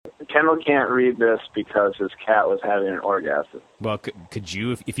Kendall can't read this because his cat was having an orgasm. Well, could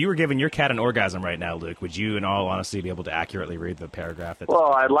you, if you were giving your cat an orgasm right now, Luke, would you, in all honesty, be able to accurately read the paragraph?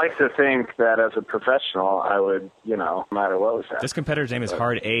 Well, I'd like to think that as a professional, I would, no matter what was happening. This competitor's name is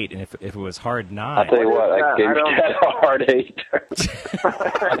Hard 8, and if it was Hard 9... I'll tell you what, I gave your cat a Hard 8.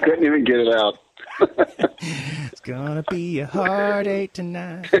 I couldn't even get it out. It's gonna be a hard 8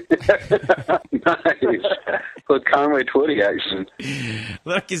 tonight. Nice. Look, Conway Twitty action.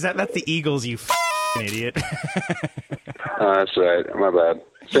 Look, that's the Eagles, you idiot. That's right. My bad.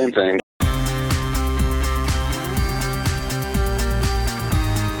 Same thing.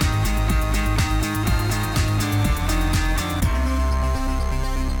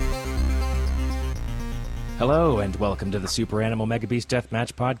 Hello, and welcome to the Super Animal Mega Beast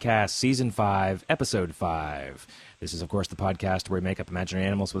Deathmatch Podcast, Season 5, Episode 5. This is, of course, the podcast where we make up imaginary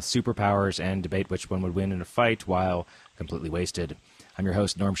animals with superpowers and debate which one would win in a fight while completely wasted. I'm your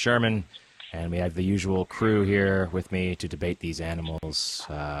host, Norm Sherman, and we have the usual crew here with me to debate these animals.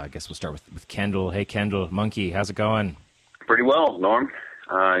 I guess we'll start with Kendall. Hey, Kendall, Monkey, how's it going? Pretty well, Norm.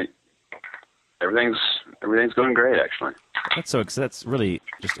 Everything's going great, actually. That's really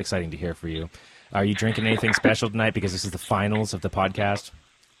just exciting to hear for you. Are you drinking anything special tonight because this is the finals of the podcast?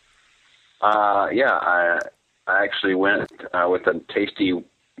 Yeah, I actually went with a tasty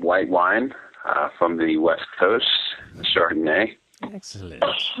white wine from the West Coast, Chardonnay. Excellent.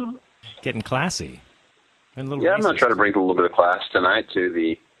 Getting classy. I'm going to try to bring a little bit of class tonight to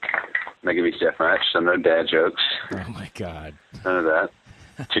the Mega Beast Deathmatch, so no dad jokes. Oh, my God. None of that.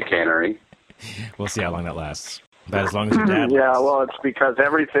 Chicanery. We'll see how long that lasts. About as long as your dad Yeah, lasts. well, it's because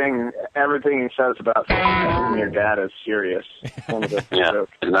everything he says about your dad is serious. Yeah,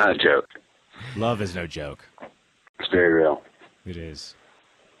 it's not a joke. Love is no joke. It's very real. It is.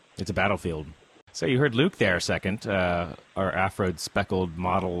 It's a battlefield. So you heard Luke there a second, our afroed, speckled,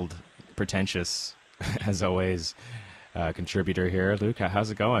 mottled, pretentious, as always, contributor here. Luke, how's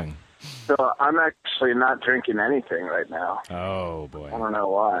it going? So I'm actually not drinking anything right now. Oh, boy. I don't know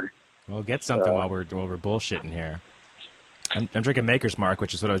why. Well, get something while we're bullshitting here. I'm drinking Maker's Mark,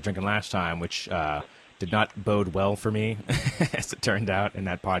 which is what I was drinking last time, which did not bode well for me, as it turned out in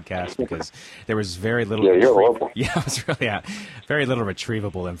that podcast, because there was very little. Yeah, you're horrible. Yeah, it was really very little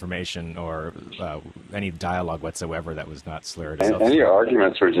retrievable information or any dialogue whatsoever that was not slurred. And your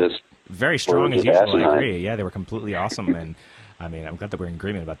arguments were just very strong as usual. asinine. I agree. Yeah, they were completely awesome, and I mean, I'm glad that we're in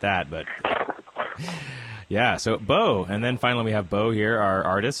agreement about that, but. Yeah, so Bo, and then finally we have Bo here, our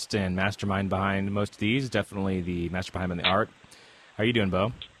artist and mastermind behind most of these, definitely the mastermind behind the art. How are you doing,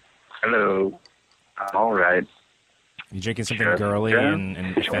 Bo? Hello. I'm all right. You drinking something Sure. girly Yeah.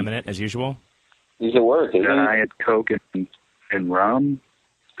 and effeminate as usual? He's at work, isn't he? Diet Coke and rum.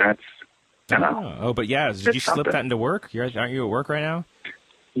 That's, But yeah, did you slip something. that into work? Aren't you at work right now?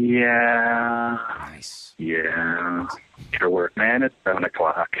 Yeah. Nice. Yeah. Here work, man. It's 7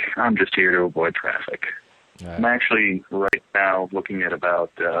 o'clock. I'm just here to avoid traffic. I'm actually right now looking at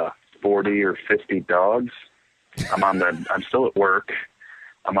about 40 or 50 dogs. I'm still at work.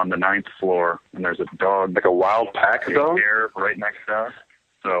 I'm on the 9th floor, and there's a dog. Like a wild pack of dogs? There right next to us.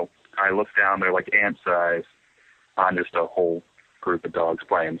 So I look down, they're like ant size on just a whole group of dogs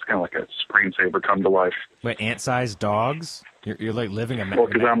playing. It's kind of like a screensaver come to life. Wait, ant-sized dogs? You're like living a... Well,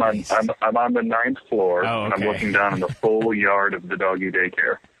 because I'm on the 9th floor, and I'm looking down on the full yard of the doggy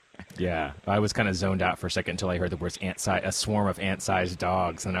daycare. Yeah, I was kind of zoned out for a second until I heard the words a swarm of ant-sized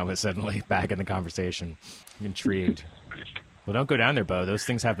dogs, and I was suddenly back in the conversation. Intrigued. Well, don't go down there, Bo. Those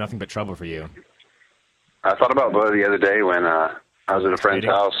things have nothing but trouble for you. I thought about Bo the other day when I was at a friend's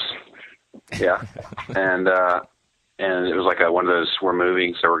house. Yeah, and it was like one of those, we're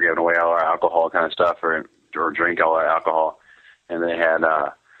moving, so we're giving away all our alcohol kind of stuff, or drink all our alcohol, and they had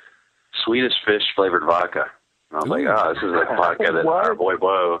Swedish Fish flavored vodka. And I was like, this is a vodka that our boy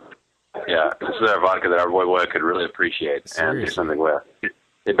Bo, this is our vodka that our boy Bo could really appreciate and do something with.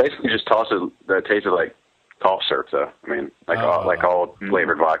 It basically just tasted like cough syrup, though. I mean, like all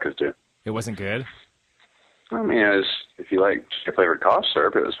flavored vodkas do. It wasn't good? I mean, if you like flavored cough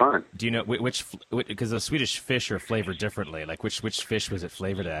syrup, it was fine. Do you know which because the Swedish fish are flavored differently. Like, which fish was it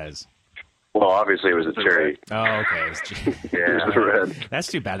flavored as? Well, obviously it was a cherry. Oh, okay. It was red. That's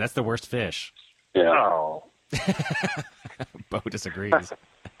too bad. That's the worst fish. Yeah. Oh. Bo disagrees.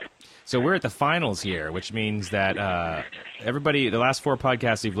 So we're at the finals here, which means that everybody, the last 4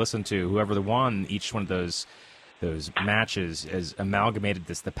 podcasts you've listened to, whoever won each one of those matches has amalgamated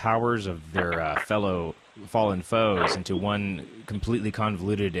the powers of their fellow fallen foes into one completely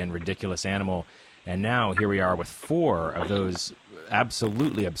convoluted and ridiculous animal. And now here we are with 4 of those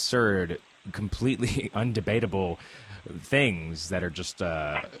absolutely absurd, completely undebatable things that are just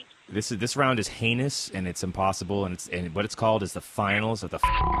This round is heinous and it's impossible, and what it's called is the finals of the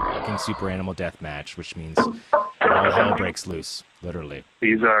fucking Super Animal Death Match, which means all hell breaks loose, literally.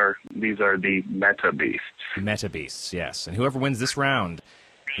 These are the meta beasts. Meta beasts, yes. And whoever wins this round,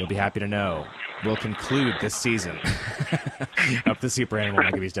 you'll be happy to know, will conclude this season of the Super Animal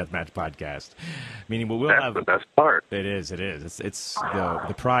Mega Beast Deathmatch podcast. Meaning we'll That's have the best part. It is. It's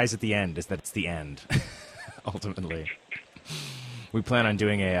the prize at the end is that it's the end. Ultimately, we plan on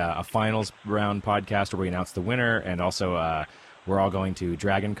doing a finals round podcast where we announce the winner, and also we're all going to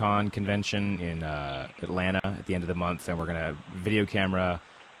Dragon Con convention in Atlanta at the end of the month, and we're gonna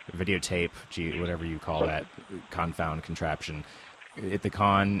videotape, whatever you call that confound contraption, at the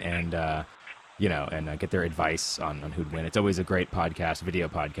con, and get their advice on who'd win. It's always a great video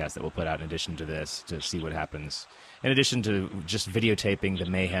podcast that we'll put out in addition to this to see what happens. In addition to just videotaping the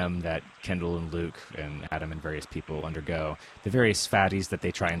mayhem that Kendall and Luke and Adam and various people undergo, the various fatties that they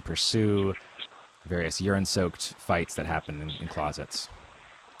try and pursue, various urine-soaked fights that happen in closets.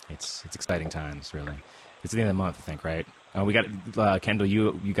 It's exciting times, really. It's at the end of the month, I think, right? We got Kendall.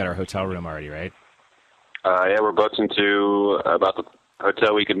 You got our hotel room already, right? Yeah, we're booked into about the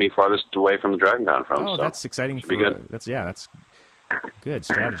hotel we could be farthest away from the Dragon Con from. Oh, so that's exciting. Should be good. That's good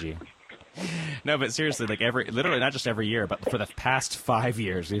strategy. No, but seriously, like literally not just every year, but for the past 5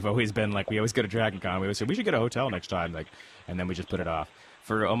 years, we've always been like, we always go to Dragon Con. We always say we should get a hotel next time, and then we just put it off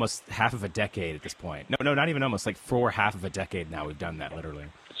for almost half of a decade at this point. No, not even almost. Like for half of a decade now, we've done that literally.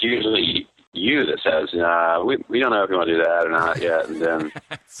 It's usually you that says, we don't know if you want to do that or not yet, and then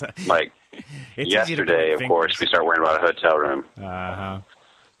yesterday, of course, we start worrying about a hotel room.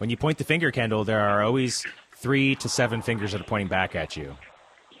 When you point the finger, Kendall, there are always 3 to 7 fingers that are pointing back at you.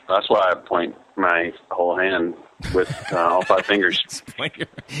 That's why I point my whole hand with all 5 fingers.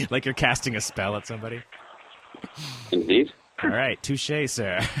 Like you're casting a spell at somebody. Indeed. All right, touche,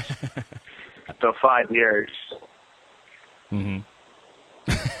 sir. So 5 years. Mm-hmm.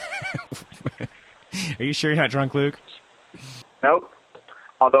 Are you sure you're not drunk, Luke? Nope.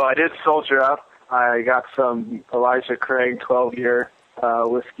 Although I did soldier up. I got some Elijah Craig 12-year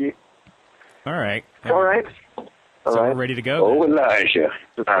whiskey. All right. All right. So we're ready to go. Oh, Elijah.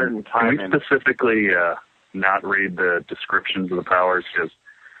 Can we specifically not read the descriptions of the powers, because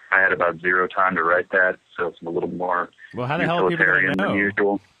I had about 0 time to write that, so it's a little more how the hell are people going to know? Than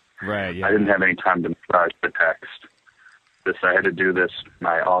usual. Right, yeah. I didn't have any time to massage the text. I had to do this.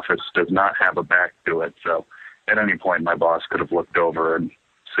 My office does not have a back to it, so at any point my boss could have looked over and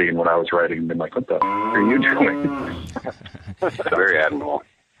seen what I was writing and been like, what the f*** are you doing? Very admirable.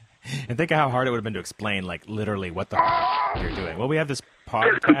 And think of how hard it would have been to explain, like, literally what the f*** you're doing. Well, we have this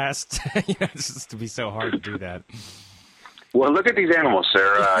podcast. It's just to be so hard to do that. Well, look at these animals,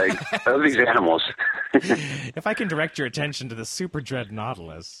 Sarah. I love these animals. If I can direct your attention to the Super Dread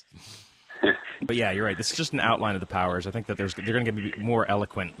Nautilus. But yeah, you're right. This is just an outline of the powers. I think that they're going to be more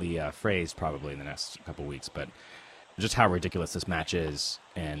eloquently phrased probably in the next couple weeks, but just how ridiculous this match is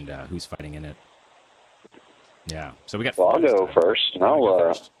and who's fighting in it. Yeah. So we got. Well, I'll go first.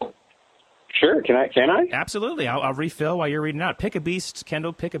 Sure. Can I? Absolutely. I'll refill while you're reading out. Pick a beast,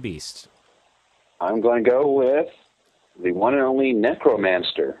 Kendall. Pick a beast. I'm going to go with the one and only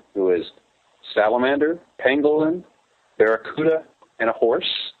Necromancer, who is salamander, pangolin, barracuda, and a horse.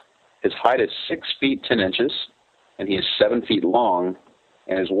 His height is 6 feet 10 inches, and he is 7 feet long,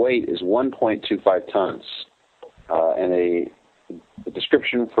 and his weight is 1.25 tons. And the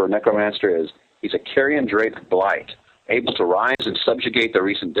description for Necromancer is, he's a carrion-draped blight, able to rise and subjugate the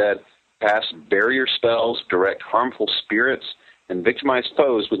recent dead, cast barrier spells, direct harmful spirits, and victimize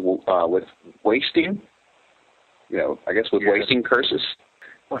foes with wasting, wasting curses.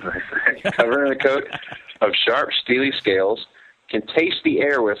 What did I say? Covering a coat of sharp, steely scales, can taste the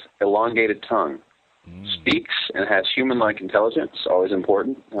air with elongated tongue, speaks and has human-like intelligence, always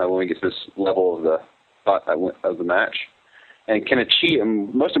important when we get to this level of the match, and can achieve,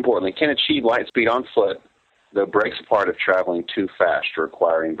 and most importantly, can achieve light speed on foot, though breaks apart if traveling too fast or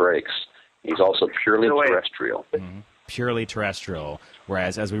requiring brakes. He's also purely terrestrial. Mm-hmm. Purely terrestrial,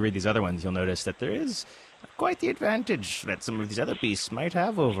 whereas as we read these other ones, you'll notice that there is quite the advantage that some of these other beasts might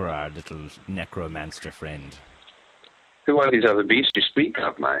have over our little Necromancer friend. Who are these other beasts you speak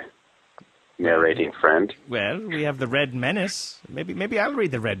of, my narrating friend? Well, we have the Red Menace. Maybe I'll read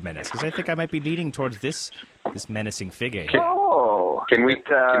the Red Menace, because I think I might be leaning towards this menacing figure here. Can we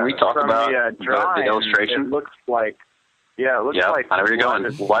talk about the illustration? It looks like, like... I know where you're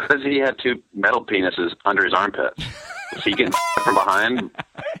going. Why does he have 2 metal penises under his armpits? Is he getting from behind?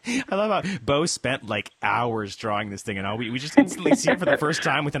 I love how Bo spent like hours drawing this thing, and we just instantly see it for the first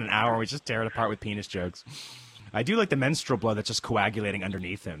time within an hour, and we just tear it apart with penis jokes. I do like the menstrual blood that's just coagulating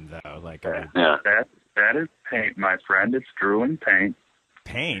underneath him, though. Like, I mean, Yeah. That is paint, my friend. It's drooling paint.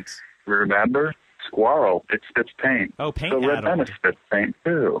 paint. Remember? Squirrel. It spits paint. Oh, paint So Red addle. Menace spits paint,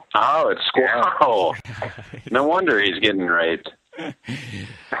 too. Oh, it's Squirrel. No wonder he's getting raped.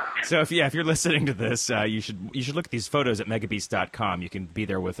 So if you're listening to this, you should look at these photos at megabeast.com. You can be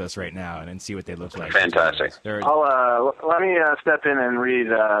there with us right now and see what they look like. Fantastic. They're Let me step in and read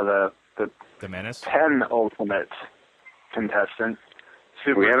the Menace. 10 ultimate contestant.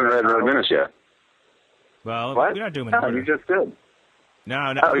 We haven't read Red Menace yet. Well, What? we're not doing it. No, you just did.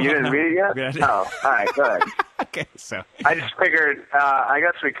 No. Oh, you didn't read it yet? Yeah. Oh, all right, go ahead. Okay, so I just figured, I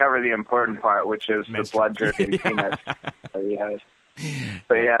guess we cover the important part, which is the blood-dripping penis that he has.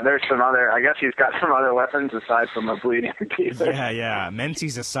 But yeah, there's some other, I guess he's got some other weapons aside from a bleeding penis. yeah.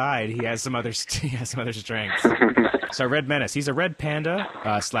 Menzies aside, he has some other strengths. So Red Menace, he's a red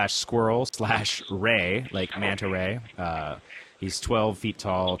panda slash squirrel slash ray, like manta ray. He's 12 feet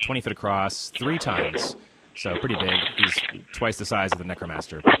tall, 20 feet across, 3 tons. So pretty big. He's twice the size of the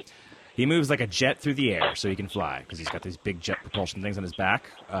Necromaster. He moves like a jet through the air, so he can fly, because he's got these big jet propulsion things on his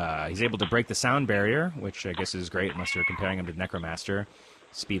back. He's able to break the sound barrier, which I guess is great, unless you're comparing him to Necromaster.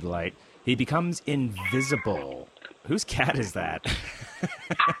 Speed light. He becomes invisible. Whose cat is that?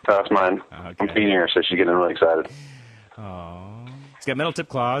 That's mine. Okay. I'm feeding her, so she's getting really excited. Aww. He's got metal tip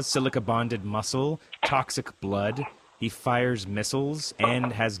claws, silica-bonded muscle, toxic blood. He fires missiles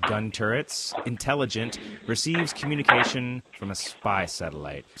and has gun turrets. Intelligent, receives communication from a spy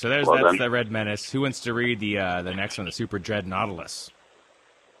satellite. So that's the Red Menace. Who wants to read the next one, the Super Dread Nautilus?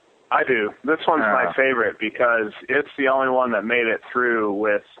 I do. This one's my favorite because it's the only one that made it through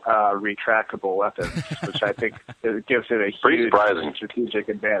with retractable weapons, which I think it gives it a Pretty huge surprising. strategic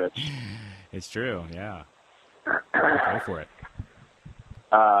advantage. It's true, yeah. Go for it.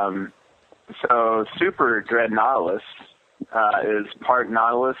 So Super Dread Nautilus is part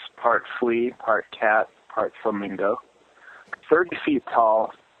Nautilus, part flea, part cat, part flamingo. 30 feet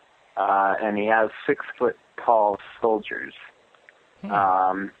tall, and he has 6-foot-tall soldiers.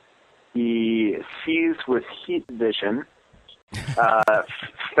 He sees with heat vision.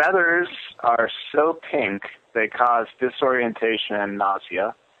 Feathers are so pink they cause disorientation and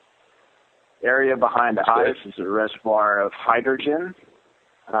nausea. Area behind the eyes is a reservoir of hydrogen.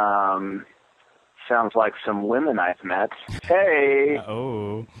 Sounds like some women I've met. Hey!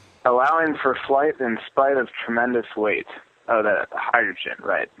 Oh. Allowing for flight in spite of tremendous weight. Oh, the hydrogen,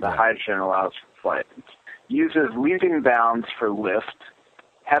 right. The hydrogen allows for flight. Uses leaping bounds for lift.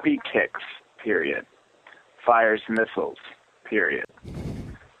 Heavy kicks, period. Fires missiles, period.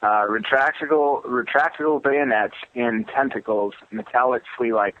 Retractable bayonets in tentacles, metallic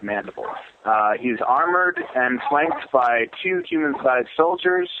flea-like mandibles. He's armored and flanked by 2 human-sized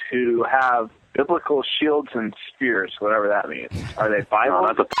soldiers who have biblical shields and spears, whatever that means. Are they Bible? Oh,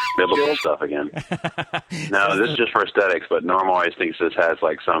 that's the biblical stuff again. No, this is just for aesthetics, but Norm always thinks this has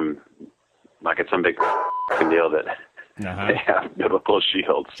it's some big deal that they have biblical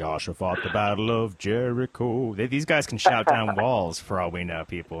shields. Joshua fought the Battle of These guys can shout down walls for all we know,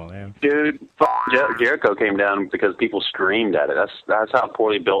 people. Yeah. Dude, Jericho came down because people screamed at it. That's how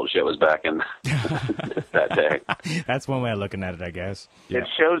poorly built shit was back in that day. That's one way of looking at it, I guess. It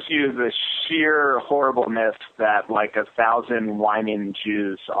shows you the sheer horribleness that 1,000 whining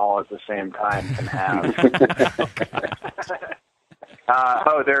Jews all at the same time can have.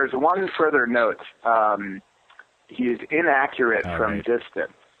 There's one further note. He's inaccurate from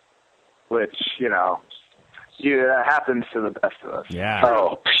distance, which, happens to the best of us. Yeah.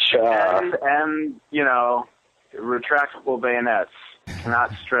 Oh, and retractable bayonets.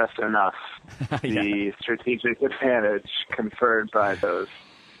 Cannot stress enough the strategic advantage conferred by those.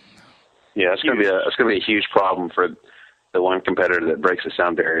 Yeah, it's gonna be a huge problem for the one competitor that breaks the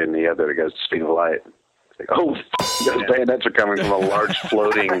sound barrier and the other that goes to speed of light. It's like, those bayonets are coming from a large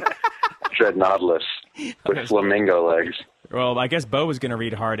floating Dread Nautilus with flamingo legs. Well, I guess Bo was going to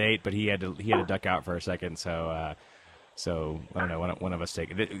read Hard 8, but he had to duck out for a second. So I don't know. One of us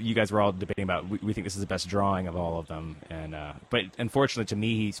take it. You guys were all debating about. We think this is the best drawing of all of them, and but unfortunately to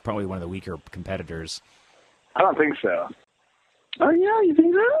me, he's probably one of the weaker competitors. I don't think so. Oh yeah, you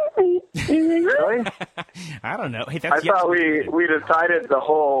think so? Really? I don't know. Hey, I thought we decided the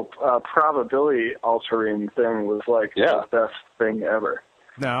whole probability altering thing was the best thing ever.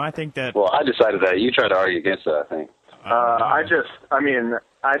 No, I think that. Well, I decided that. You tried to argue against that, I think. I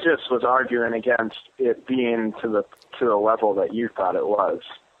just was arguing against it being to the level that you thought it was.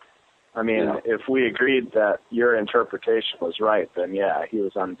 If we agreed that your interpretation was right, then yeah, he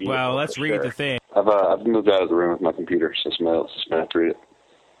was unbeatable. Well, let's read the thing. I've moved out of the room with my computer since I have to read it.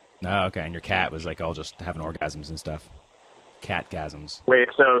 Oh, okay. And your cat was like all just having orgasms and stuff. Catgasms. Wait,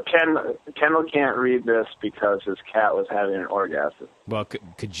 so Kendall can't read this because his cat was having an orgasm. Well,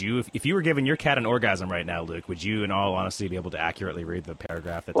 could you, if you were giving your cat an orgasm right now, Luke, would you, in all honesty, be able to accurately read the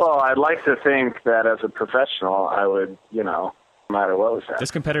paragraph? Well, I'd like to think that as a professional, I would, no matter what was happening. This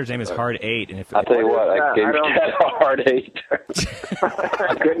competitor's name is Hard 8, and if I'll tell you what, I gave your cat a Hard 8.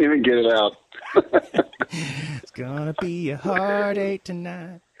 I couldn't even get it out. It's gonna be a hard 8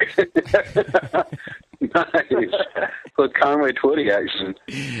 tonight. Nice. Look, Conway Twitty action.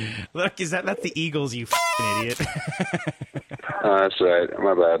 Look, that's the Eagles, you f***ing idiot. That's right.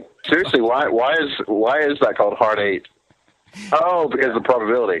 My bad. Seriously, why is that called Hard 8? Oh, because of the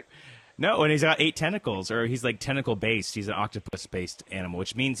probability. No, and he's got 8 tentacles, or he's like tentacle-based. He's an octopus-based animal,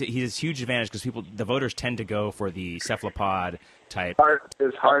 which means that he has huge advantage because the voters tend to go for the cephalopod type. I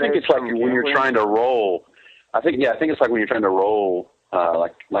think it's like when you're trying to roll. I think it's like when you're trying to roll,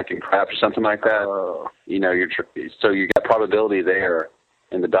 like in craps or something like that. So you got probability there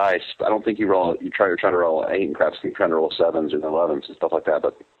in the dice. I don't think you're trying to roll 8 in craps. You're trying to roll 7s and 11s and stuff like that.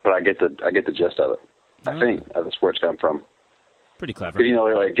 But I get the gist of it. I think that's where it's come from. Pretty clever.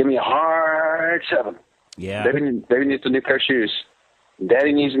 They're like, give me a hard 7. Yeah. Baby needs a new pair of shoes.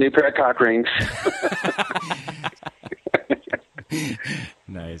 Daddy needs a new pair of cock rings.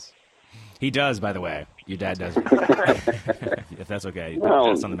 Nice. He does, by the way. Your dad does. If that's okay.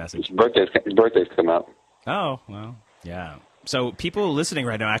 That's on the message. His birthday's come up. Oh, well, yeah. So people listening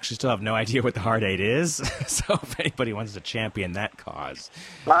right now actually still have no idea what the Hard 8 is. So if anybody wants to champion that cause.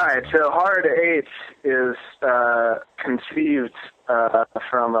 All right, so Hard 8 is conceived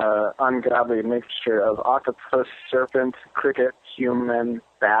from an ungodly mixture of octopus, serpent, cricket, human,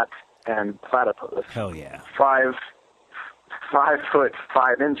 bat, and platypus. Hell yeah. 5 foot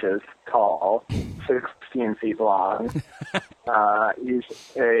 5 inches tall, 16 feet long. He's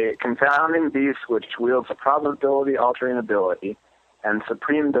a confounding beast which wields a probability-altering ability and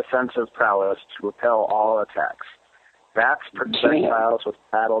supreme defensive prowess to repel all attacks. Bats projectiles with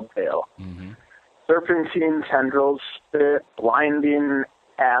paddled tail. Mm-hmm. Serpentine tendrils spit blinding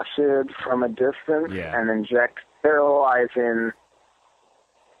acid from a distance and inject paralyzing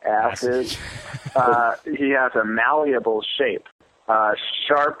acid. He has a malleable shape.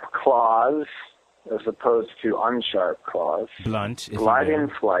 Sharp claws as opposed to unsharp claws. Blunt. Gliding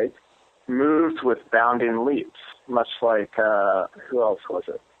flight. Moves with bounding leaps. Much like, who else was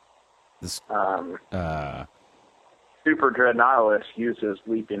it? Super Dreadnoughtus uses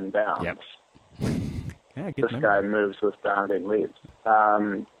leaping bounds. Yep. Yeah, this guy moves with bounding leaps.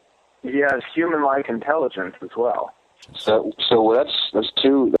 He has human-like intelligence as well. So that's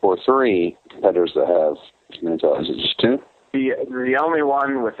 2 or 3 competitors that have human intelligence. Is it just 2? The only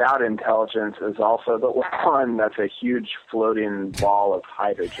one without intelligence is also the one that's a huge floating ball of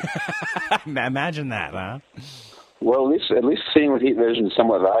hydrogen. Imagine that, huh? Well, at least seeing with heat vision is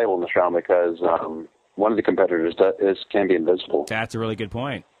somewhat valuable in this round because one of the competitors can be invisible. That's a really good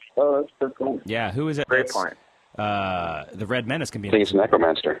point. Oh, that's a good point. Yeah, who is it? Great point. The Red Menace can be. I think it's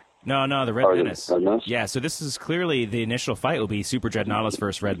Necromancer. No, the Red Menace. Red Menace. Yeah, so this is clearly the initial fight will be Super Dreadnoughtus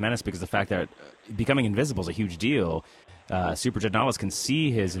versus Red Menace because the fact that becoming invisible is a huge deal. Super Dreadnoughtus can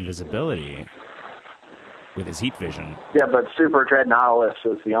see his invisibility with his heat vision. Yeah, but Super Dreadnoughtus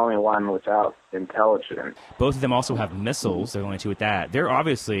is the only one without intelligence. Both of them also have missiles. They're the only 2 with that. They're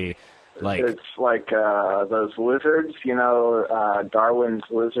obviously like... It's like those lizards, Darwin's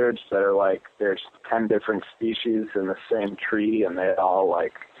lizards that are like, there's 10 different species in the same tree, and they all,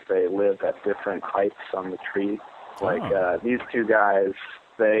 they live at different heights on the tree. These 2 guys,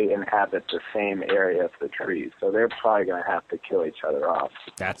 they inhabit the same area of the tree, so they're probably going to have to kill each other off.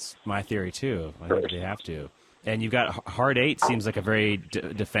 That's my theory, too. I think they have to. And you've got Hard 8 seems like a very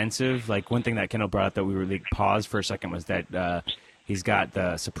defensive. Like, one thing that Kendall brought up that we really paused for a second was that he's got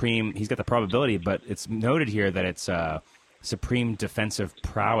the probability, but it's noted here that it's supreme defensive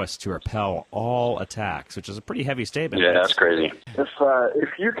prowess to repel all attacks, which is a pretty heavy statement. Yeah, that's crazy. If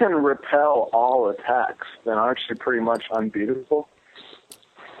you can repel all attacks, then aren't you pretty much unbeatable?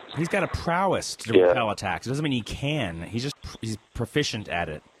 He's got a prowess to repel attacks. It doesn't mean he can. He's proficient at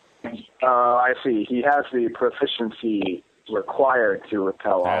it. I see. He has the proficiency required to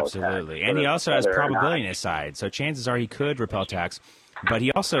repel all attacks. Absolutely. And he also has probability on his side. So chances are he could repel attacks. But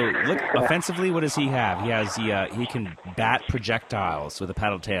he also, look, offensively, what does he have? He can bat projectiles with a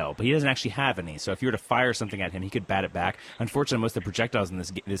paddle tail, but he doesn't actually have any. So if you were to fire something at him, he could bat it back. Unfortunately, most of the projectiles in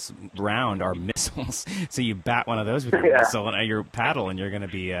this round are missiles. So you bat one of those with your missile and your paddle, and you're going to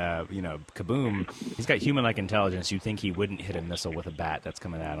be, kaboom. He's got human-like intelligence. You'd think he wouldn't hit a missile with a bat that's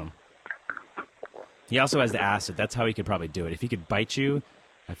coming at him. He also has the acid. That's how he could probably do it. If he could bite you,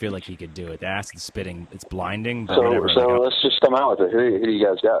 I feel like he could do it. The acid spitting, it's blinding. But So whatever, let's just come out with it. Who do you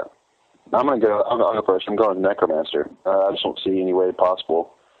guys got? I'm gonna go. I'll go first. I'm going Necromancer. I just don't see any way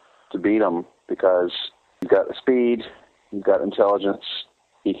possible to beat him because you've got the speed, you've got intelligence.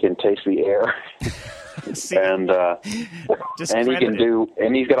 He can taste the air, See, and he can do.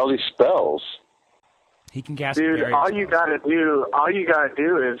 And he's got all these spells. He can cast. Dude, all you gotta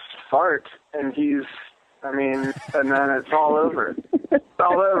do is fart, and and then it's all over. It's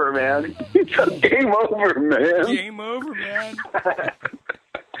all over, man. Game over, man. Game over, man.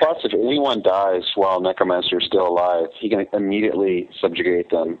 Plus, if anyone dies while Necromancer is still alive, he can immediately subjugate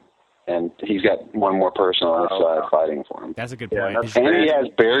them, and he's got one more person on his side fighting for him. That's a good point. And he has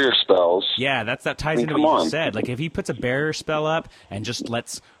barrier spells. Yeah, that ties into what you just said. Like, if he puts a barrier spell up and just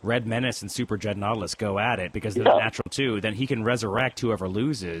lets Red Menace and Super Dread Nautilus go at it because they're natural too, then he can resurrect whoever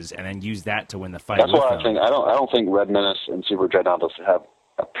loses and then use that to win the fight. That's why I think I don't think Red Menace and Super Dread Nautilus have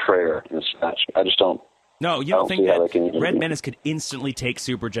a prayer in this match. I just don't. No, you don't think that Red Menace could instantly take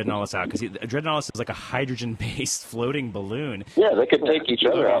Super Dread Nautilus out? Because Dread Nautilus is like a hydrogen-based floating balloon. Yeah, they could take each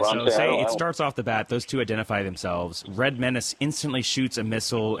other out. So say it starts off the bat, those two identify themselves. Red Menace instantly shoots a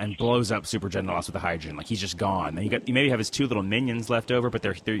missile and blows up Super Dread Nautilus with a hydrogen. Like, he's just gone. And you maybe have his two little minions left over, but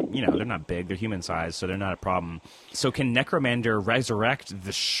they're not big. They're human-sized, so they're not a problem. So can Necromancer resurrect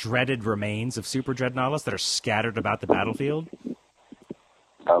the shredded remains of Super Dread Nautilus that are scattered about the battlefield?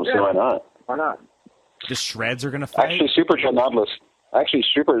 I don't see why not. Why not? The shreds are going to fight? Actually, Super Dread Nautilus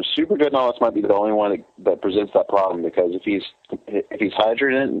might be the only one that presents that problem, because if he's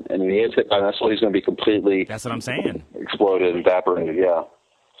hydrogen and he is hit by a missile, he's going to be completely. That's what I'm saying. Exploded, evaporated. Yeah.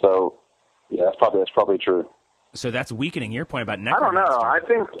 So, yeah, that's probably true. So that's weakening your point about Necromancer. I don't know. I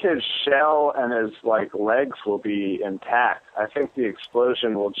think his shell and his legs will be intact. I think the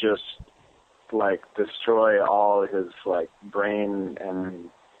explosion will just destroy all his brain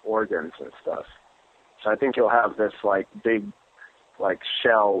and organs and stuff. So I think he'll have this big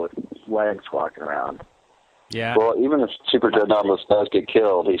shell with legs walking around. Yeah. Well, even if Super Dread Nautilus does get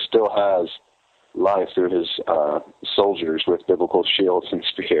killed, he still has life through his soldiers with biblical shields and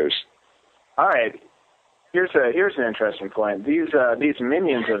spears. All right. Here's an interesting point. These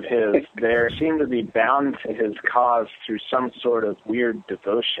minions of his, they seem to be bound to his cause through some sort of weird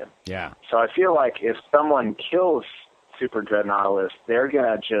devotion. Yeah. So I feel like if someone kills Super Dread Nautilus, they're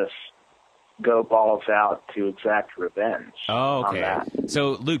gonna just go balls out to exact revenge. Oh, okay. On that.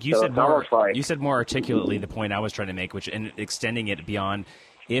 So, Luke, you said more articulately the point I was trying to make, which and extending it beyond,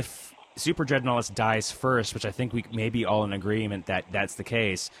 if Super Dread Nautilus dies first, which I think we may be all in agreement that that's the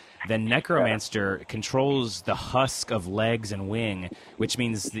case, then Necromancer controls the husk of legs and wing, which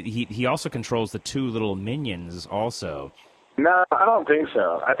means that he also controls the two little minions also. No, I don't think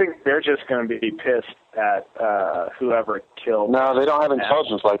so. I think they're just going to be pissed at whoever killed. No, they don't have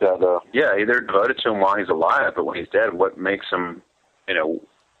intelligence like that, though. Yeah, they're devoted to him while he's alive, but when he's dead, what makes him, Well,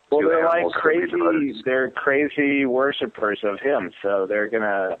 they're crazy. They're crazy worshippers of him. So they're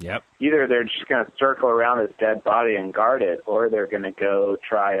gonna either they're just gonna circle around his dead body and guard it, or they're gonna go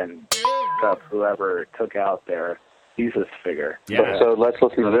try and pick up whoever took out their Jesus figure. Yeah. So let's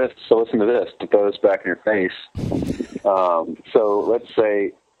listen to this. To throw this back in your face. So let's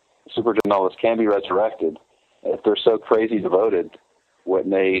say Super Dread Nautilus can be resurrected. If they're so crazy devoted,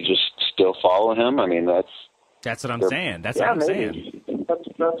 wouldn't they just still follow him? I mean, that's what I'm saying. That's what I'm saying.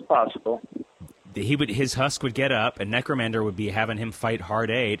 That's possible. His husk would get up, and Necromancer would be having him fight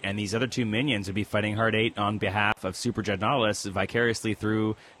Hard 8, and these other two minions would be fighting Hard 8 on behalf of Super Dread Nautilus vicariously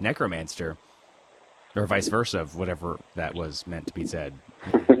through Necromancer. Or vice versa, whatever that was meant to be said.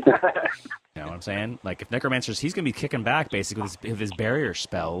 You know what I'm saying? Like, if Necromancer's, he's going to be kicking back, basically, with his barrier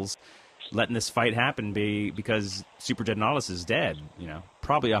spells, letting this fight happen because Super Dread Nautilus is dead,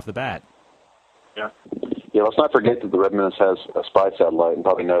 probably off the bat. Yeah. Yeah, let's not forget that the Red Menace has a spy satellite and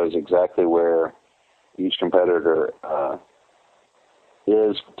probably knows exactly where each competitor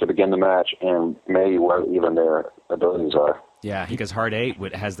is to begin the match, and maybe where even their abilities are. Yeah, because Hard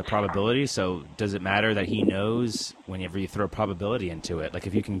 8 has the probability, so does it matter that he knows whenever you throw probability into it? Like,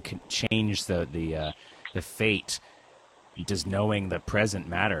 if you can change the fate, does knowing the present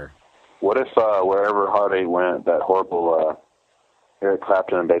matter? What if wherever Hard 8 went, that horrible Eric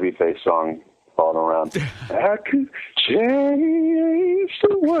Clapton and Babyface song following around? I could change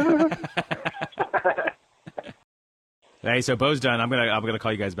the world. Hey, so Bo's done. I'm gonna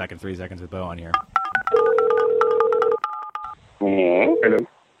call you guys back in 3 seconds with Bo on here. Hello.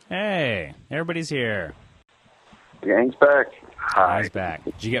 Hey, everybody's here. The gang's back. Hi. Gang's back.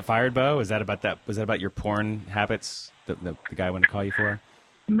 Did you get fired, Bo? Was that about your porn habits? The guy wanted to call you for?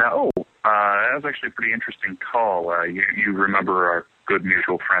 No, That was actually a pretty interesting call. You remember our good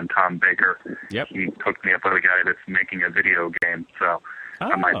mutual friend Tom Baker? Yep. He hooked me up with a guy that's making a video game, so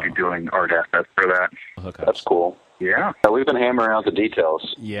I might be doing art assets for that. That's cool. Yeah. We've been hammering out the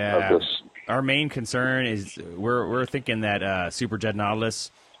details of this. Our main concern is we're thinking that Super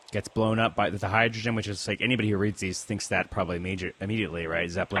Dreadnoughtus gets blown up by the hydrogen, which is like anybody who reads these thinks that probably immediately, right?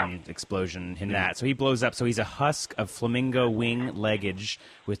 Zeppelin explosion in that. So he blows up. So he's a husk of flamingo wing leggage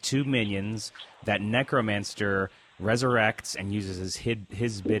with 2 minions that Necromancer resurrects and uses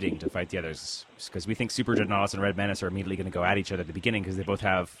his bidding to fight the others. Because we think Super Dreadnoughtus and Red Menace are immediately going to go at each other at the beginning because they both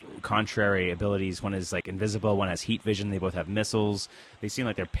have contrary abilities. One is like invisible, one has heat vision. They both have missiles. They seem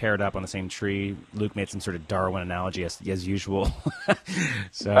like they're paired up on the same tree. Luke made some sort of Darwin analogy as usual.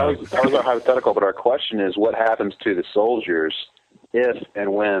 So that was our hypothetical, but our question is what happens to the soldiers if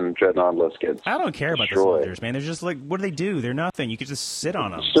and when Dreadnoughtus gets I don't care about the destroyed. soldiers, man. They're just like, what do they do? They're nothing. You could just sit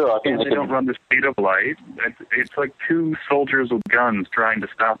on them. Sure, I think They don't run the speed of light. It's like 2 soldiers with guns trying to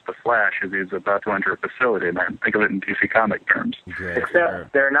stop the Flash as he's about to enter a facility. Man, think of it in DC comic terms.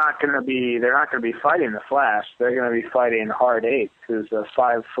 Except they're not going to be fighting the Flash. They're going to be fighting Hard 8, who's a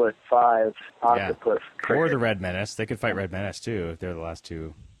 5'5" octopus. Or the Red Menace. They could fight Red Menace too if they're the last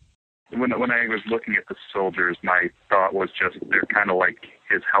two. When I was looking at the soldiers, my thought was just they're kind of like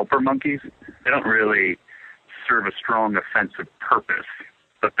his helper monkeys. They don't really serve a strong offensive purpose,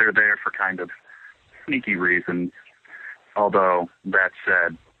 but they're there for kind of sneaky reasons. Although, that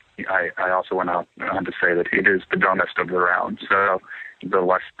said, I also went on to say that it is the dumbest of the round, so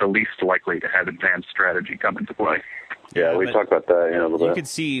the least likely to have advanced strategy come into play. Yeah, we talked about that a little bit. You could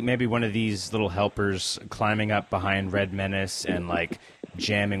see maybe one of these little helpers climbing up behind Red Menace and like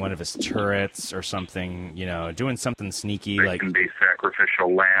jamming one of his turrets or something, doing something sneaky. They can be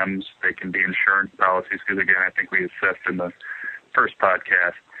sacrificial lambs. They can be insurance policies. Because again, I think we assessed in the first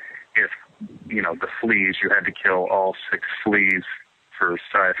podcast, if the fleas, you had to kill all 6 fleas for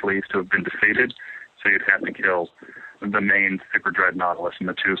Psi fleas to have been defeated. So you'd have to kill the main Super Dreadnoughtus and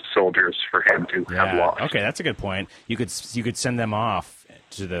the 2 soldiers for him to have lost. Okay, that's a good point. You could send them off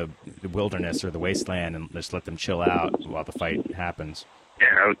to the wilderness or the wasteland and just let them chill out while the fight happens.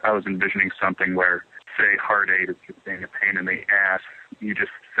 Yeah, I was envisioning something where, say, Hard 8 is just being a pain in the ass. You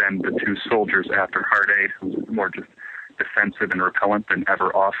just send the 2 soldiers after Hard 8, who's more just defensive and repellent than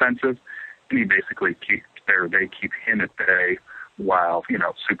ever offensive, and you basically they keep him at bay while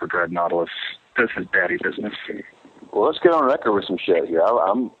Super Dreadnoughtus does his daddy business. Well, let's get on record with some shit here.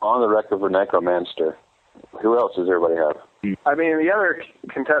 I'm on the record for Necromancer. Who else does everybody have? I mean, the other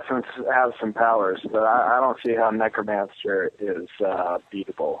contestants have some powers, but I don't see how Necromancer is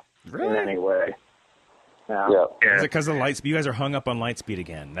beatable in any way. Yeah. Is it because of light speed? You guys are hung up on light speed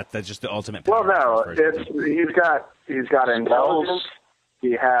again. That's just the ultimate power. Well, no, he's got intelligence.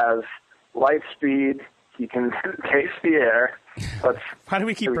 He has light speed. He can taste the air. Why do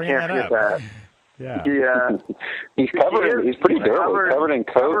we keep bringing that up? That. Yeah. He's covered. He's pretty durable.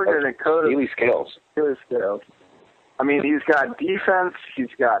 Covered in Healy scales. I mean, he's got defense, he's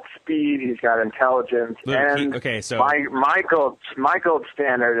got speed, he's got intelligence, my gold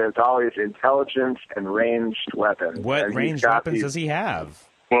standard is always intelligence and ranged weapons. What ranged weapons does he have?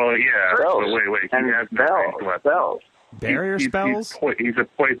 Well, yeah. Wait. He has spells. Barrier spells? He's a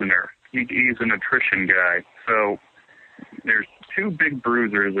poisoner. He's an attrition guy. So there's 2 big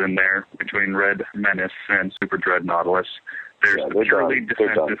bruisers in there between Red Menace and Super Dreadnoughtus. There's the purely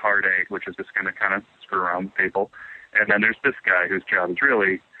defensive Hard 8, which is just going to kind of screw around people. And then there's this guy whose job is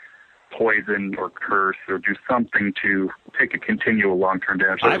really poison or curse or do something to take a continual long-term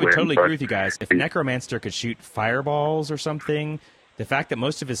damage. I would totally agree with you guys. If Necromancer could shoot fireballs or something, the fact that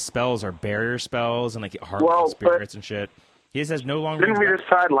most of his spells are barrier spells and like harmful spirits and shit, he has no longer. Didn't we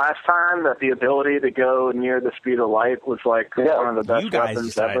decide last time that the ability to go near the speed of light was like one of the best you guys weapons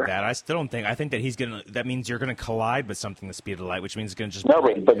decided ever? that. I still don't think. I think that he's gonna. That means you're gonna collide with something the speed of light, which means it's gonna just. No,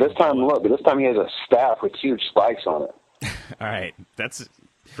 but this time, look. But this time he has a staff with huge spikes on it. All right, that's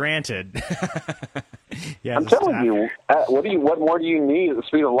granted. I'm telling you, what more do you need at the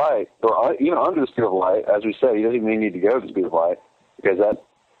speed of light, or even under the speed of light? As we said, he doesn't even need to go to the speed of light because that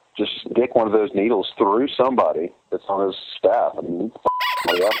just stick one of those needles through somebody that's on his staff. I mean,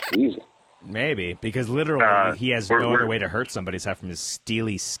 that's easy. Maybe because literally he has no other way to hurt somebody aside from his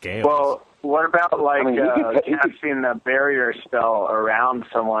steely scales. Well, what about casting the barrier spell around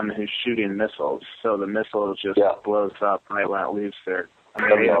someone who's shooting missiles, so the missile just blows up right when it leaves their.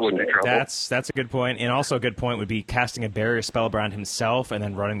 That's a good point, and also a good point would be casting a barrier spell around himself and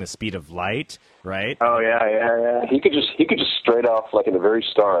then running the speed of light, right? Oh yeah. He could just straight off, like at the very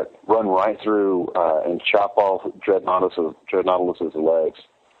start, run right through and chop off Dreadnoughtus's legs.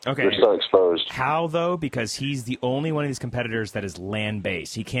 Okay. They're so exposed. How, though? Because he's the only one of these competitors that is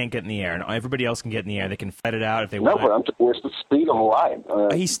land-based. He can't get in the air, and everybody else can get in the air. They can fight it out if they want. No, but it's the speed of light.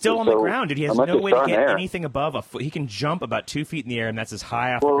 He's still on the ground, dude. He has no way to get anything above a foot. He can jump about 2 feet in the air, and that's as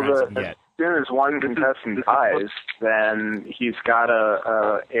high off the ground as he can get. As soon as one contestant dies, then he's got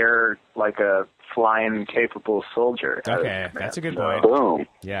to air like a flying capable soldier. Okay, that's a good point. Boom.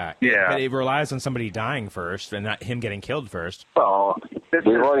 Yeah. Yeah. But it relies on somebody dying first and not him getting killed first. Well, we've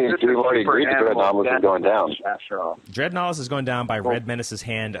already agreed that Dreadnoughtus is going down. After all. Dreadnoughtus is going down by Red Menace's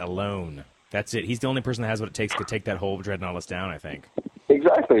hand alone. That's it. He's the only person that has what it takes to take that whole Dreadnoughtus down, I think.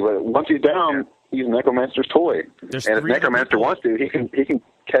 Exactly, but once he's down, he's Necromancer's toy. And if Necromancer wants to, he can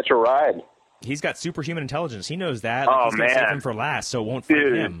catch a ride. He's got superhuman intelligence. He knows that. He's going to save him for last, so it won't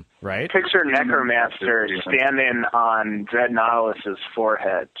fight him, right? Picture Necromancer standing on Dreadnoughtus's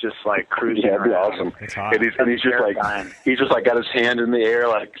forehead, just like cruising around. Yeah, that'd be awesome. It's hot. And he's just like got his hand in the air,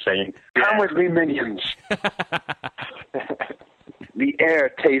 like saying, "Come with me, minions." The air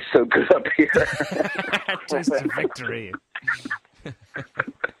tastes so good up here. Tastes of victory.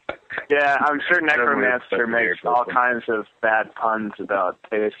 Yeah, I'm sure Necromancer makes all kinds of bad puns about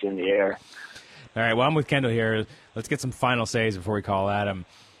tasting the air. All right, well, I'm with Kendall here. Let's get some final saves before we call Adam.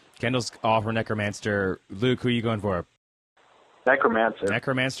 Kendall's all for Necromancer. Luke, who are you going for? Necromancer.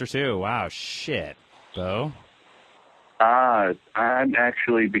 Necromancer, too. Wow, shit. Bo? I'm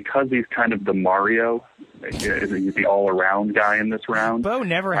actually, because he's kind of the Mario, he's the all-around guy in this round. Bo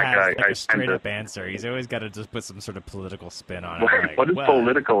never has a straight-up answer. He's always got to just put some sort of political spin on it. What is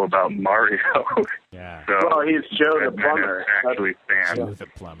political about Mario? Yeah. So, well, he's Joe the Plumber. Actually, Joe the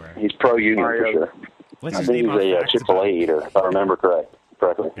Plumber. He's pro-union for sure. Let's I think he's a Chick-fil-A eater, if I remember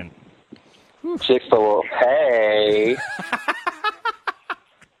correctly. Chick-fil-A. Hey!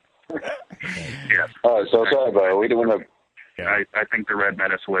 Yes. Oh, so sorry, Bo. We didn't want to. I think the Red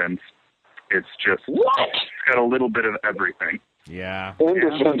Menace wins. It's just what? It's got a little bit of everything. Yeah.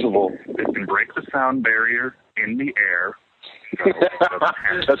 Indefensible. It can break the sound barrier in the air. So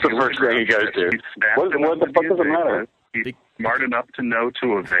that's the first thing he goes to. What the fuck does it matter? He's smart enough to know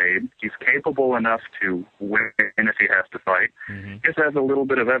to evade. He's capable enough to win if he has to fight. Mm-hmm. He just has a little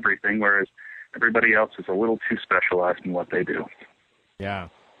bit of everything, whereas everybody else is a little too specialized in what they do. Yeah.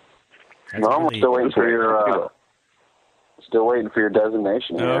 No, I'm still waiting for your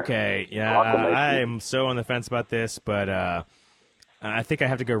designation here. Okay, yeah, I'm so on the fence about this, but I think I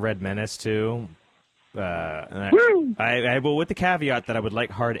have to go Red Menace too. I will, with the caveat that I would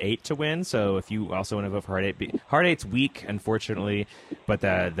like Hard 8 to win. So if you also want to vote for Hard 8, Hard 8's weak, unfortunately, but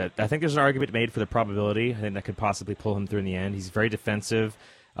I think there's an argument made for the probability. I think that could possibly pull him through in the end. He's very defensive.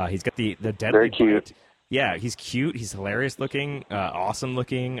 He's got the deadly very cute. bite. Yeah, he's cute. He's hilarious looking, awesome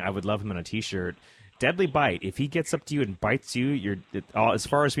looking. I would love him on a T-shirt. Deadly bite. If he gets up to you and bites you, as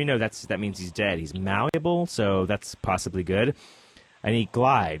far as we know, that means he's dead. He's malleable, so that's possibly good. And he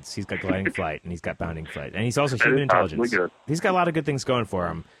glides. He's got gliding flight, and he's got bounding flight, and he's also human intelligence. Good. He's got a lot of good things going for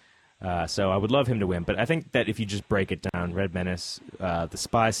him. So I would love him to win. But I think that if you just break it down, Red Menace, the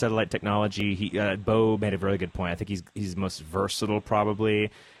spy satellite technology. Bo made a really good point. I think he's most versatile,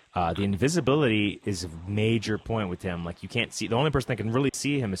 probably. The invisibility is a major point with him. Like, you can't see. The only person that can really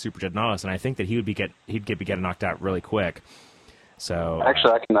see him is Super Dreadnoughtus, and I think that he'd be getting knocked out really quick. So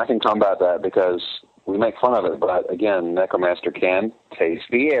actually, I can combat that because we make fun of it, but again, Necromancer can taste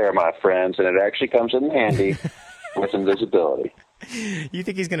the air, my friends, and it actually comes in handy with invisibility. You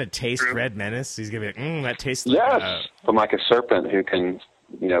think he's going to taste Red Menace? He's going to be like, that tastes like... Yes, from like a serpent who can,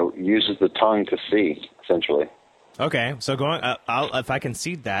 uses the tongue to see, essentially. Okay, so if I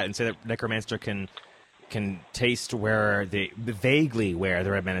concede that and say that Necromancer can taste vaguely where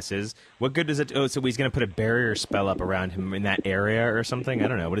the Red Menace is, what good does it? Oh, so he's going to put a barrier spell up around him in that area or something? I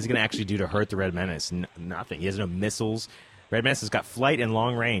don't know. What is he going to actually do to hurt the Red Menace? Nothing. He has no missiles. Red Menace has got flight and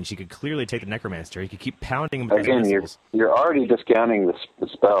long range. He could clearly take the Necromancer. He could keep pounding him with his missiles. You're already discounting the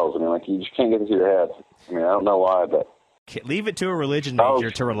spells. I mean, you just can't get it through your head. I mean, I don't know why, but... Leave it to a religion major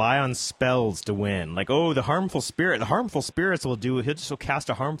to rely on spells to win. Like, the harmful spirit. The harmful spirits will do. He'll just cast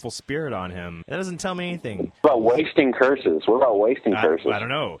a harmful spirit on him. That doesn't tell me anything. What about wasting curses? What about wasting curses? I don't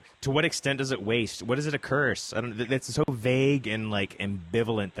know. To what extent does it waste? What is it a curse? It's so vague and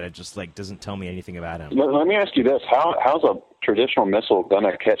ambivalent that it just doesn't tell me anything about him. Let me ask you this: How's a traditional missile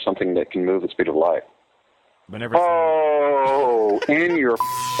gonna catch something that can move the speed of light? In your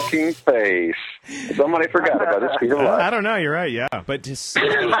fucking face. Somebody forgot about the speed of light. I don't know, you're right, yeah. But just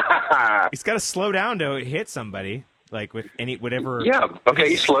he's got to slow down to hit somebody, with whatever. Yeah, okay,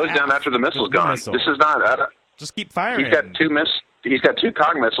 he slows down after the missile's gone. This is not... just keep firing. He's got two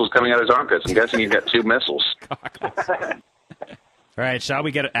cog missiles coming out of his armpits. I'm guessing he's got two missiles. All All right, shall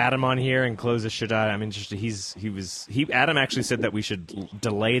we get Adam on here and close this shit out? I'm interested. Adam actually said that we should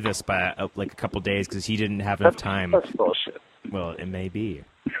delay this by like a couple days because he didn't have enough time. That's bullshit. Well, it may be.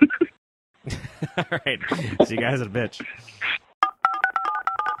 All right, see you guys in a bitch.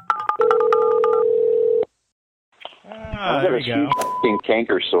 I there got we a go. fucking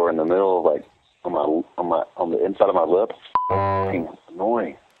canker sore in the middle of like on the inside of my lip. Fucking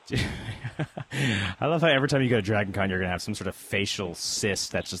annoying. I love how every time you go to Dragon Con, you're gonna have some sort of facial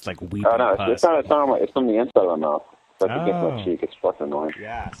cyst that's just like weeping. Oh no, pus. it's from the inside of my mouth. That's against my cheek. It's fucking annoying.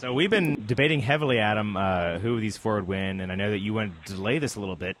 Yeah. So we've been debating heavily, Adam, who these four would win, and I know that you want to delay this a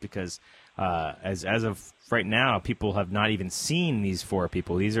little bit because as of right now, people have not even seen these four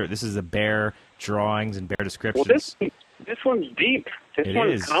people. This is the bare drawings and bare descriptions. Well, this one's deep. This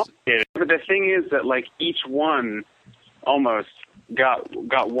one's complicated. But the thing is that like each one almost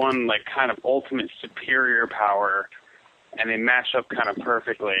got one like kind of ultimate superior power, and they match up kind of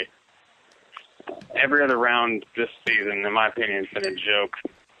perfectly. Every other round this season, in my opinion, has been a joke.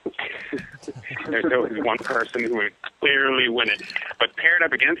 There's always one person who would clearly win it, but paired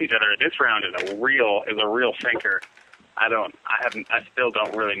up against each other, this round is a real thinker. I still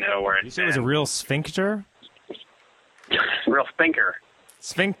don't really know where it's. You said it was a real sphincter. Real thinker.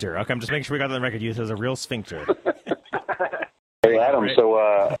 Sphincter. Okay, I'm just making sure we got it on the record. You said it was a real sphincter. Hey Adam,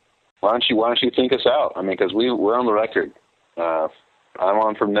 so why don't you think us out? I mean, because we're on the record. I'm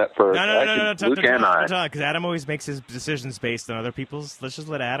on from net for no, Luke and I. Because Adam always makes his decisions based on other people's. Let's just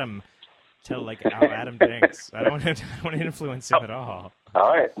let Adam tell like how Adam thinks. I don't want to influence him at all. All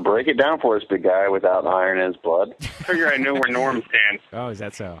right, break it down for us, big guy without iron in his blood. I figure I know where Norm stands. Oh, is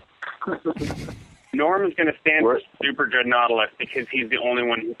that so? Norm is going to stand for Super Dread Nautilus because he's the only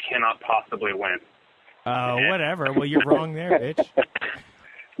one who cannot possibly win. Oh, whatever. Well, you're wrong there, bitch.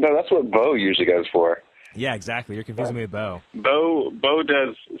 No, that's what Bo usually goes for. Yeah, exactly. You're confusing me with Bo. Bo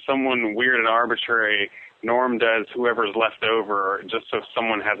does someone weird and arbitrary. Norm does whoever's left over, just so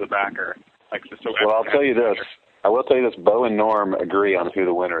someone has a backer. Well, I'll tell you this. I will tell you this. Bo and Norm agree on who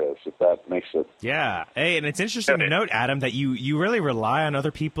the winner is, if that makes it. Yeah. Hey, and it's interesting to note, Adam, that you really rely on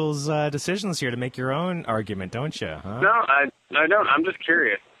other people's decisions here to make your own argument, don't you? Huh? No, I don't. I'm just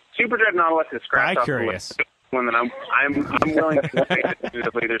curious. Super Dread Nautilus is scratched off curious. the list. One that I'm willing to say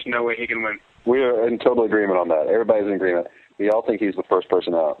definitively there's no way he can win. We are in total agreement on that. Everybody's in agreement. We all think he's the first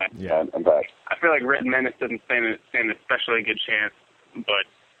person out. Yeah. In fact. I feel like Red Menace doesn't stand an especially good chance, but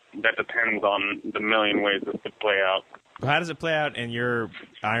that depends on the million ways this could play out. How does it play out in your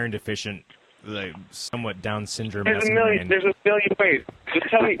iron deficient, like somewhat Down syndrome? There's a million ways. Just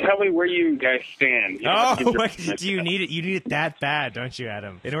tell me where you guys stand. Do you need it? You need it that bad, don't you,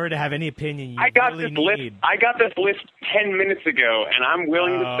 Adam? In order to have any opinion, I got this list 10 minutes ago, and I'm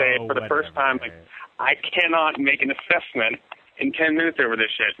willing to say for the first time, like, I cannot make an assessment in 10 minutes over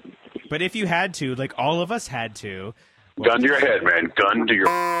this shit. But if you had to, like all of us had to. Gun to your head, man. Gun to your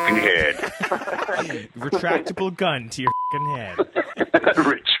head. Retractable gun to your head.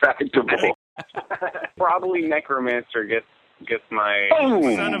 Retractable. Probably Necromancer gets my...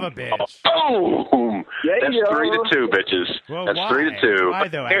 Son of a bitch. Boom! That's 3-2, bitches. Well, that's why? 3-2. Why,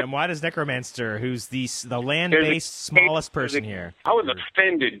 though, Adam? Why does Necromancer, who's the land-based smallest person here? I was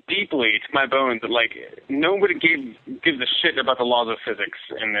offended deeply to my bones that, like, nobody gives a shit about the laws of physics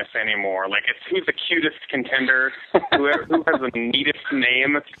in this anymore. Like, it's who's the cutest contender, who has the neatest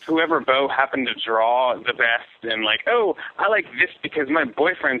name, whoever Bo happened to draw the best, and, like, oh, I like this because my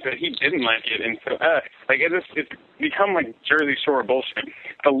boyfriend said he didn't like it, and so, it's become, like, Jersey Shore bullshit.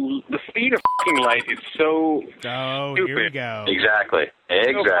 The speed of fucking light is so stupid. Here we go. Exactly.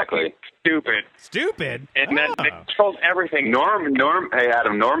 So Stupid? And that controls everything. Hey,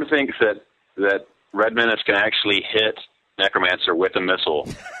 Adam, Norm thinks that Red Menace can actually hit Necromancer with a missile.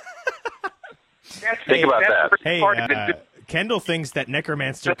 Think about that. Hey, Kendall thinks that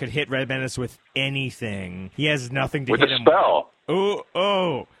Necromancer could hit Red Menace with anything. He has nothing to hit him with. With a spell.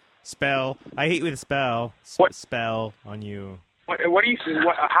 Oh. Spell. I hate with a spell. Spell on you. What do you?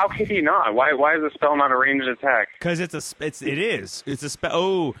 How can he not? Why is the spell not a ranged attack? Because it is. It's a spell.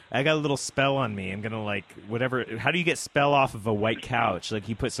 Oh, I got a little spell on me. I'm gonna like whatever. How do you get spell off of a white couch? Like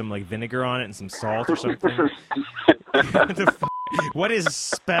you put some like vinegar on it and some salt or something. What is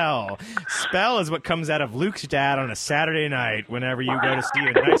spell? Spell is what comes out of Luke's dad on a Saturday night whenever you go to see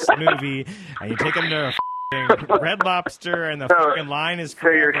a nice movie and you take him to a Red Lobster and the fucking line is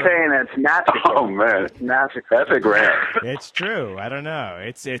forever. So you're saying it's magical. Oh, man. It's magical. That's a grand. It's true. I don't know.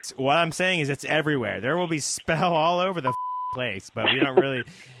 It's what I'm saying is it's everywhere. There will be spell all over the place, but we don't really,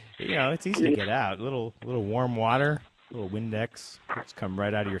 it's easy to get out. A little warm water. little Windex. Just come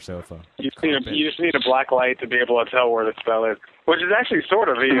right out of your sofa. You just need a black light to be able to tell where the spell is, which is actually sort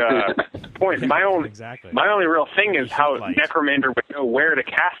of the point. My only real thing is how Necromancer would know where to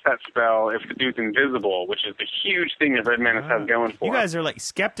cast that spell if the dude's invisible, which is the huge thing that Red Manus has going for. You guys are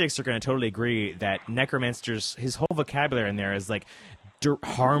skeptics are going to totally agree that Necromancer's his whole vocabulary in there is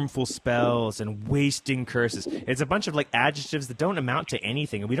harmful spells and wasting curses. It's a bunch of adjectives that don't amount to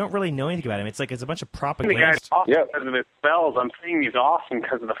anything, and we don't really know anything about him. It's a bunch of propaganda. The guy's awesome because of his spells. I'm saying he's awesome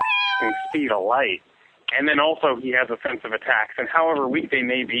because of the speed of light. And then also he has offensive attacks. And however weak they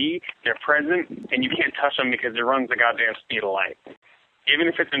may be, they're present, and you can't touch them because he runs the goddamn speed of light. Even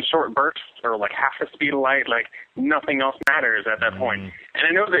if it's in short bursts or half the speed of light, nothing else matters at that point. And I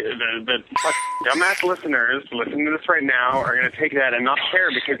know that the dumbass listeners listening to this right now are going to take that and not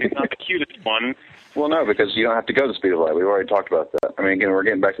care because he's not the cutest one. Well, no, because you don't have to go to the speed of light. We've already talked about that. I mean, again, we're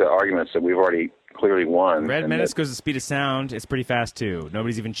getting back to the arguments that we've already clearly won. Red Menace goes to speed of sound. It's pretty fast, too.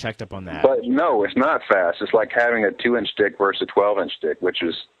 Nobody's even checked up on that. But no, it's not fast. It's like having a 2-inch stick versus a 12-inch stick, which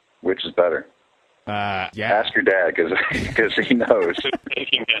is better. Yeah. Ask your dad because he knows.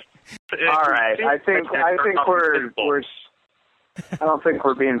 All right, I think we're. I don't think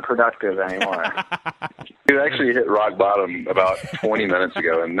we're being productive anymore. You actually hit rock bottom about 20 minutes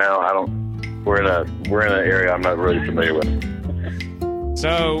ago, and now I don't. We're in an area I'm not really familiar with.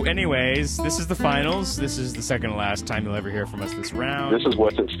 So, anyways, this is the finals. This is the second to last time you'll ever hear from us this round. This is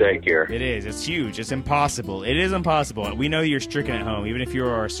what's at stake here. It is. It's huge. It's impossible. It is impossible. We know you're stricken at home. Even if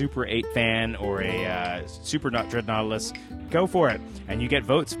you're a Super 8 fan or a Super Dread Nautilus, go for it. And you get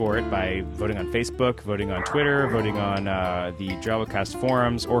votes for it by voting on Facebook, voting on Twitter, voting on the Drabocast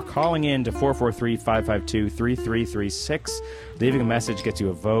forums, or calling in to 443-552-3336. Leaving a message gets you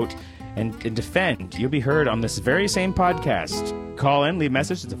a vote. And defend. You'll be heard on this very same podcast. Call in, leave a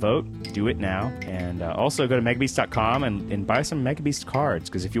message, it's a vote. Do it now. And also go to megabeast.com and buy some Megabeast cards,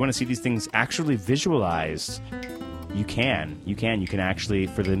 because if you want to see these things actually visualized, you can. You can actually,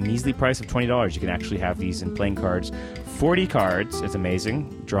 for the measly price of $20, you can actually have these in playing cards. 40 cards. It's amazing.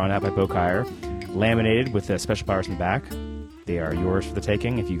 Drawn out by Bokire. Laminated with special powers in the back. They are yours for the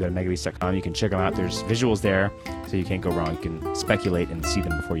taking. If you go to megabeast.com, you can check them out. There's visuals there, so you can't go wrong. You can speculate and see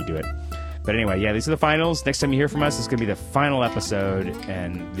them before you do it. But anyway, yeah, these are the finals. Next time you hear from us, it's going to be the final episode,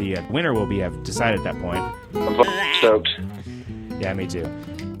 and the winner will have decided at that point. I'm stoked. Yeah, me too.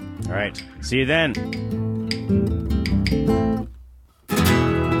 All right, see you then.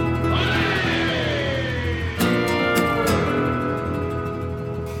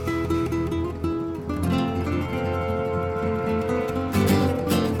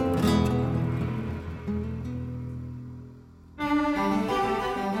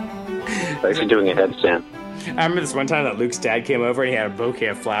 Actually doing a headstand. I remember this one time that Luke's dad came over and he had a bouquet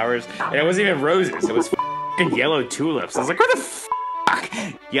of flowers, and it wasn't even roses. It was f***ing yellow tulips. I was like, what the fuck?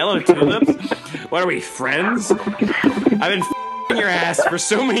 Yellow tulips? What are we, friends? I've been f***ing your ass for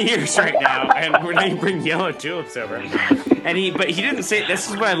so many years right now, and now you bring yellow tulips over. But he didn't say, this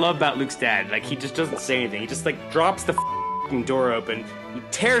is what I love about Luke's dad. He just doesn't say anything. He just drops the f***ing door open. He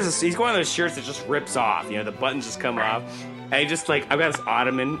tears us. He's one of those shirts that just rips off. The buttons just come off. And he just I've got this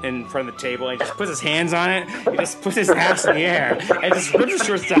ottoman in front of the table, and he just puts his hands on it, he just puts his ass in the air, and just rips his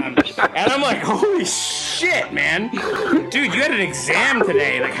shorts down. And I'm like, holy shit, man. Dude, you had an exam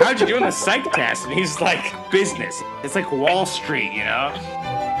today. How'd you do on the psych test? And he's like, business. It's like Wall Street,